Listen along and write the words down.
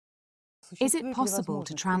Is it possible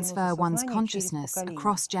to transfer one's consciousness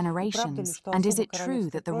across generations? And is it true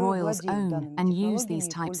that the royals own and use these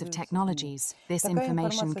types of technologies? This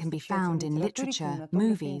information can be found in literature,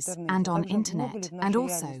 movies, and on internet. And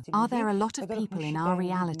also, are there a lot of people in our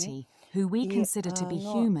reality who we consider to be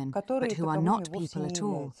human, but who are not people at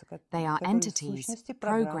all? They are entities,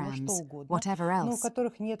 programs, whatever else,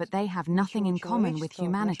 but they have nothing in common with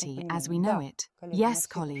humanity as we know it. Yes,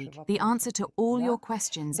 colleague, the answer to all your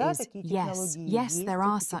questions is yes. Yes, there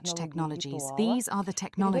are such technologies. These are the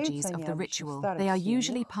technologies of the ritual. They are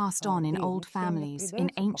usually passed on in old families,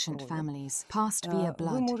 in ancient families, passed via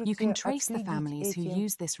blood. You can trace the families who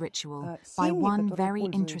use this ritual by one very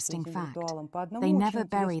interesting fact. They never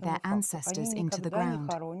bury their ancestors into the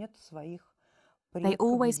ground. They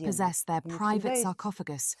always possess their private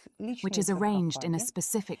sarcophagus, which is arranged in a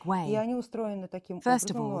specific way.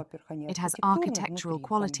 First of all, it has architectural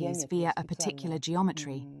qualities via a particular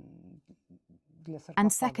geometry.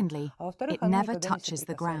 And secondly, it never touches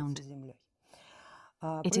the ground.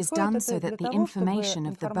 It is done so that the information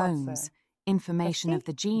of the bones, information of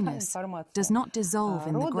the genus, does not dissolve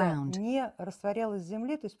in the ground.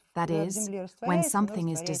 That is, when something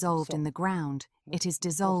is dissolved in the ground, it is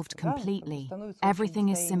dissolved completely. Everything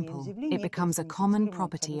is simple. It becomes a common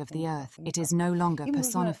property of the earth. It is no longer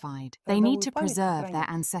personified. They need to preserve their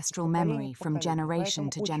ancestral memory from generation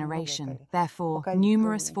to generation. Therefore,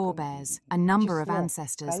 numerous forebears, a number of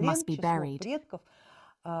ancestors must be buried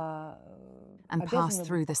and pass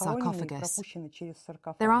through the sarcophagus.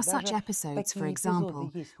 There are such episodes, for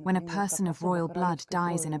example, when a person of royal blood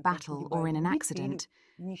dies in a battle or in an accident.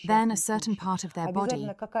 Then a certain part of their body,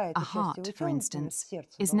 a heart, for instance,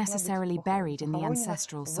 is necessarily buried in the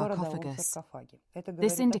ancestral sarcophagus.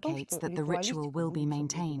 This indicates that the ritual will be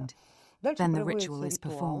maintained. Then the ritual is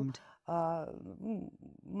performed.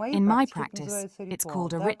 In my practice, it's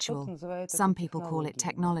called a ritual. Some people call it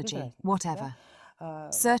technology, whatever.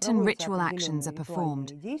 Certain ritual actions are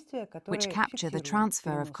performed, which capture the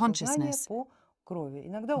transfer of consciousness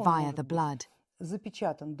via the blood.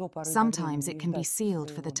 Sometimes it can be sealed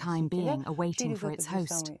for the time being, awaiting for its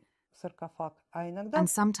host. And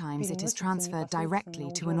sometimes it is transferred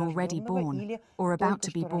directly to an already born or about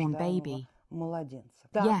to be born baby.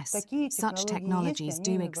 Yes, such technologies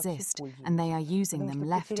do exist, and they are using them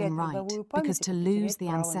left and right, because to lose the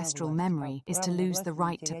ancestral memory is to lose the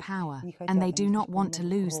right to power, and they do not want to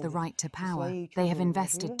lose the right to power. They have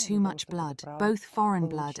invested too much blood, both foreign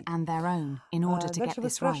blood and their own, in order to get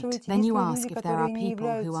this right. Then you ask if there are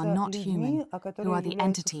people who are not human, who are the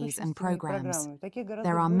entities and programs.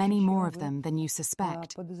 There are many more of them than you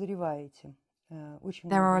suspect.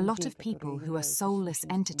 There are a lot of people who are soulless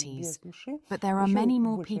entities, but there are many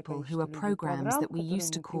more people who are programs that we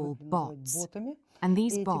used to call bots. And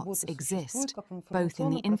these bots exist, both in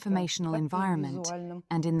the informational environment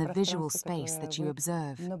and in the visual space that you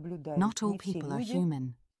observe. Not all people are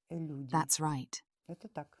human. That's right.